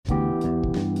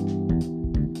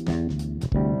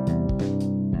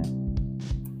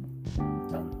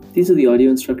These are the audio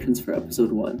instructions for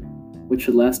episode 1, which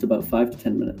should last about 5 to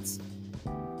 10 minutes.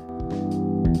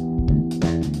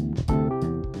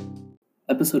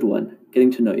 Episode 1,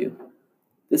 Getting to Know You.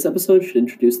 This episode should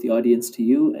introduce the audience to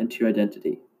you and to your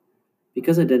identity.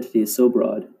 Because identity is so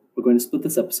broad, we're going to split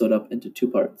this episode up into 2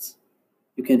 parts.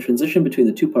 You can transition between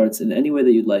the 2 parts in any way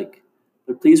that you'd like,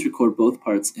 but please record both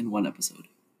parts in one episode.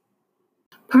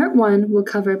 Part 1 will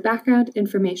cover background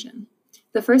information.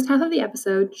 The first half of the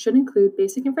episode should include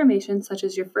basic information such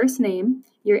as your first name,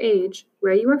 your age,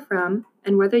 where you are from,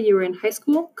 and whether you are in high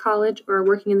school, college, or are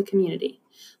working in the community.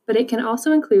 But it can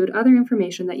also include other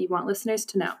information that you want listeners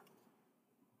to know.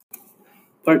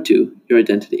 Part 2, Your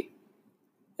Identity.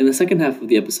 In the second half of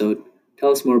the episode,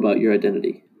 tell us more about your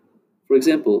identity. For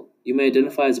example, you may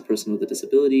identify as a person with a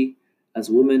disability, as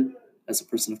a woman, as a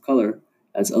person of color,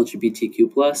 as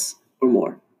LGBTQ+, or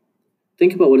more.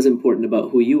 Think about what is important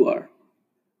about who you are.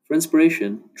 For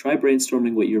inspiration, try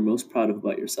brainstorming what you're most proud of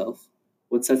about yourself,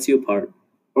 what sets you apart,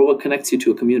 or what connects you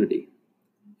to a community.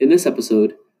 In this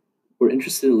episode, we're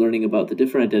interested in learning about the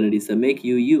different identities that make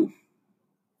you you.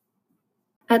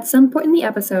 At some point in the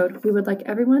episode, we would like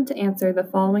everyone to answer the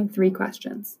following 3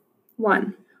 questions.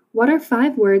 1. What are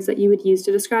 5 words that you would use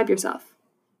to describe yourself?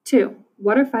 2.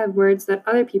 What are 5 words that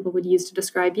other people would use to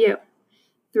describe you?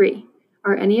 3.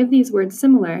 Are any of these words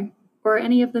similar, or are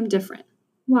any of them different?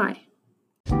 Why?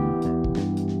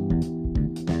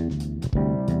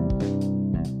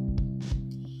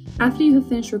 After you have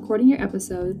finished recording your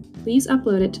episode, please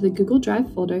upload it to the Google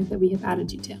Drive folder that we have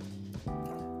added you to.